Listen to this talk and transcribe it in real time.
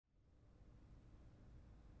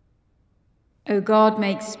O God,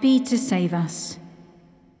 make speed to save us.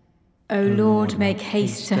 O Lord, make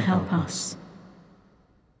haste to help us.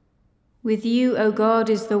 With you, O God,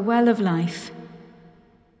 is the well of life,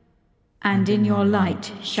 and in your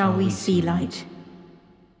light shall we see light.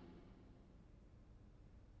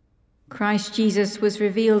 Christ Jesus was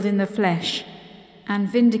revealed in the flesh and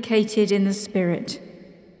vindicated in the Spirit.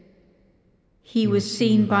 He was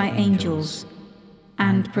seen by angels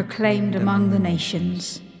and proclaimed among the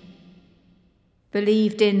nations.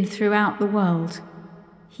 Believed in throughout the world,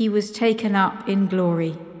 he was taken up in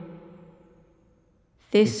glory.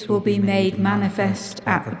 This will be made manifest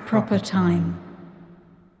at the proper time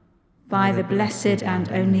by the blessed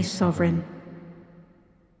and only Sovereign,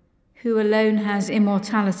 who alone has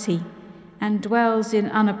immortality and dwells in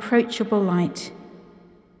unapproachable light.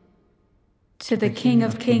 To the King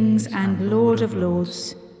of kings and Lord of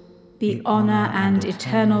lords be honor and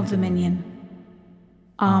eternal dominion.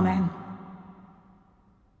 Amen.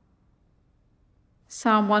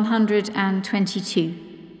 Psalm 122.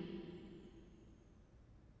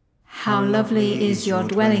 How lovely is your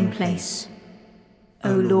dwelling place,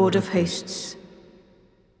 O Lord of hosts!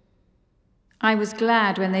 I was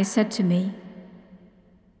glad when they said to me,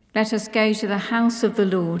 "Let us go to the house of the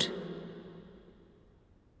Lord."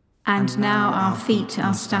 And now our feet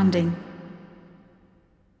are standing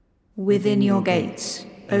within your gates,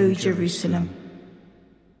 O Jerusalem.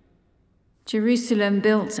 Jerusalem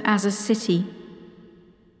built as a city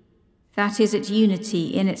that is at unity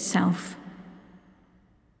in itself.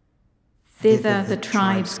 Thither the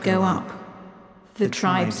tribes go up, the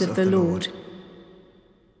tribes of the Lord,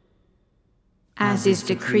 as is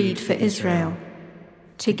decreed for Israel,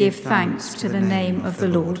 to give thanks to the name of the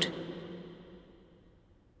Lord.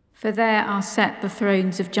 For there are set the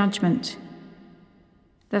thrones of judgment,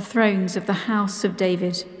 the thrones of the house of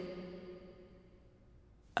David.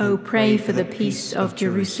 O pray for the peace of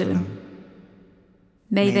Jerusalem.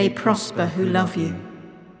 May they prosper who love you.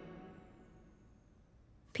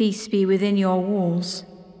 Peace be within your walls,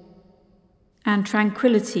 and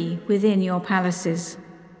tranquility within your palaces.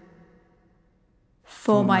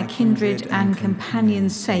 For my kindred and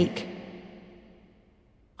companions' sake,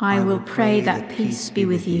 I will pray that peace be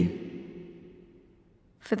with you.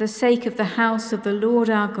 For the sake of the house of the Lord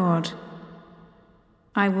our God,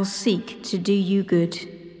 I will seek to do you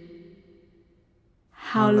good.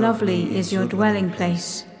 How lovely is your dwelling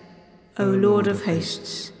place, O Lord of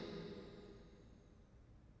hosts!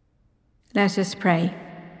 Let us pray.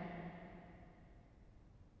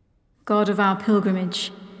 God of our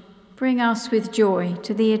pilgrimage, bring us with joy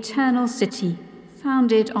to the eternal city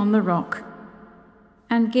founded on the rock,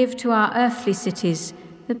 and give to our earthly cities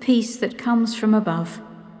the peace that comes from above,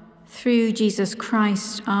 through Jesus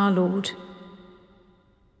Christ our Lord.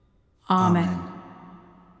 Amen.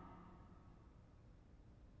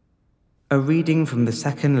 A reading from the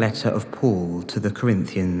second letter of Paul to the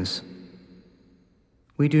Corinthians.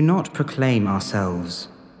 We do not proclaim ourselves.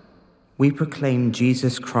 We proclaim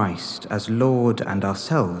Jesus Christ as Lord and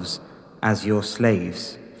ourselves as your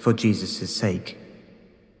slaves for Jesus' sake.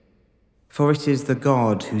 For it is the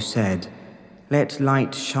God who said, "Let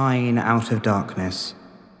light shine out of darkness,"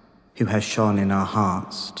 who has shone in our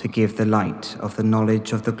hearts to give the light of the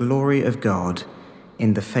knowledge of the glory of God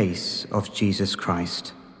in the face of Jesus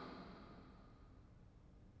Christ.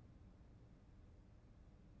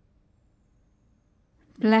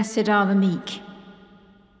 Blessed are the meek,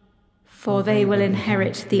 for they will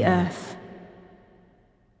inherit the earth.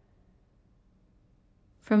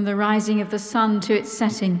 From the rising of the sun to its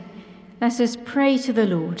setting, let us pray to the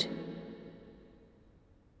Lord.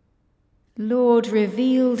 Lord,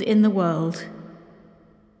 revealed in the world,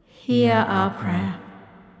 hear our prayer.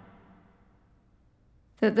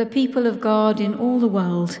 That the people of God in all the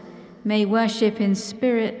world may worship in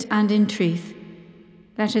spirit and in truth,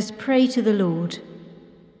 let us pray to the Lord.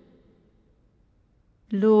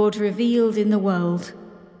 Lord, revealed in the world,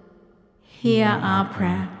 hear our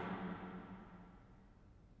prayer.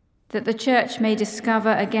 That the Church may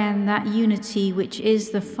discover again that unity which is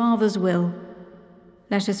the Father's will,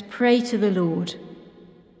 let us pray to the Lord.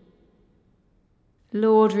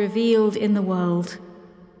 Lord, revealed in the world,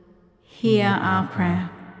 hear our prayer.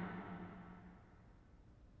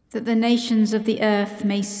 That the nations of the earth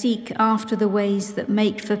may seek after the ways that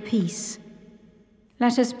make for peace,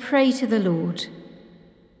 let us pray to the Lord.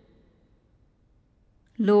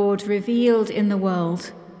 Lord, revealed in the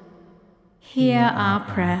world, hear our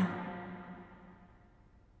prayer.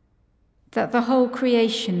 That the whole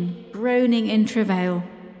creation, groaning in travail,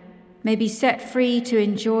 may be set free to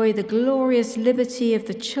enjoy the glorious liberty of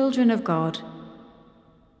the children of God,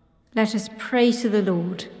 let us pray to the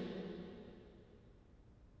Lord.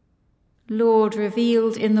 Lord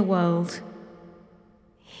revealed in the world,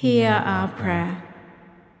 hear our prayer.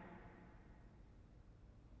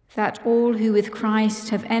 That all who with Christ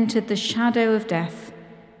have entered the shadow of death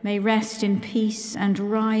may rest in peace and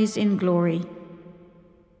rise in glory.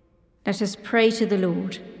 Let us pray to the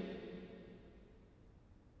Lord.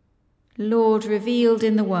 Lord revealed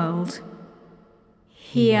in the world,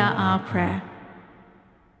 hear our prayer.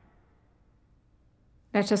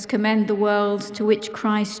 Let us commend the world to which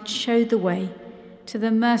Christ showed the way, to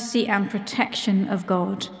the mercy and protection of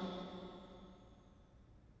God.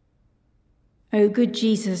 O good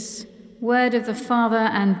Jesus, word of the Father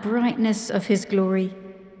and brightness of his glory,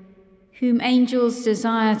 whom angels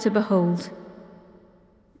desire to behold,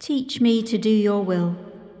 teach me to do your will,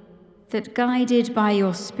 that guided by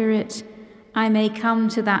your Spirit, I may come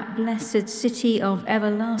to that blessed city of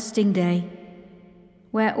everlasting day,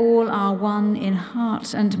 where all are one in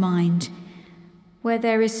heart and mind, where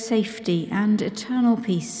there is safety and eternal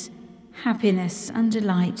peace, happiness and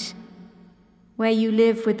delight, where you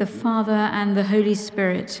live with the Father and the Holy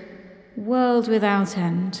Spirit, world without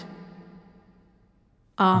end.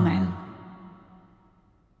 Amen.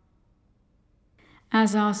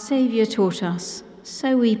 As our Saviour taught us,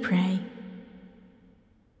 so we pray.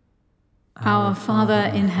 Our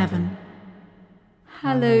Father in heaven,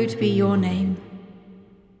 hallowed be your name.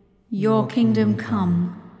 Your kingdom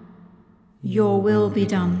come, your will be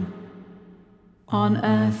done, on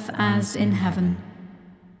earth as in heaven.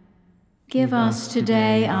 Give us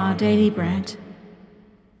today our daily bread.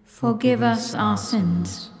 Forgive us our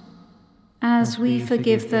sins, as we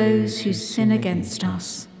forgive those who sin against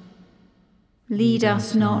us. Lead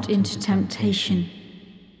us not into temptation,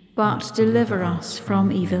 but deliver us from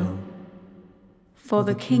evil. For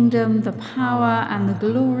the kingdom, the power, and the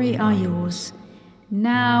glory are yours,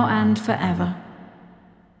 now and forever.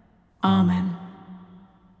 Amen.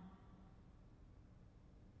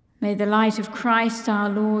 May the light of Christ our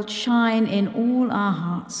Lord shine in all our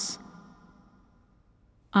hearts.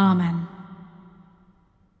 Amen.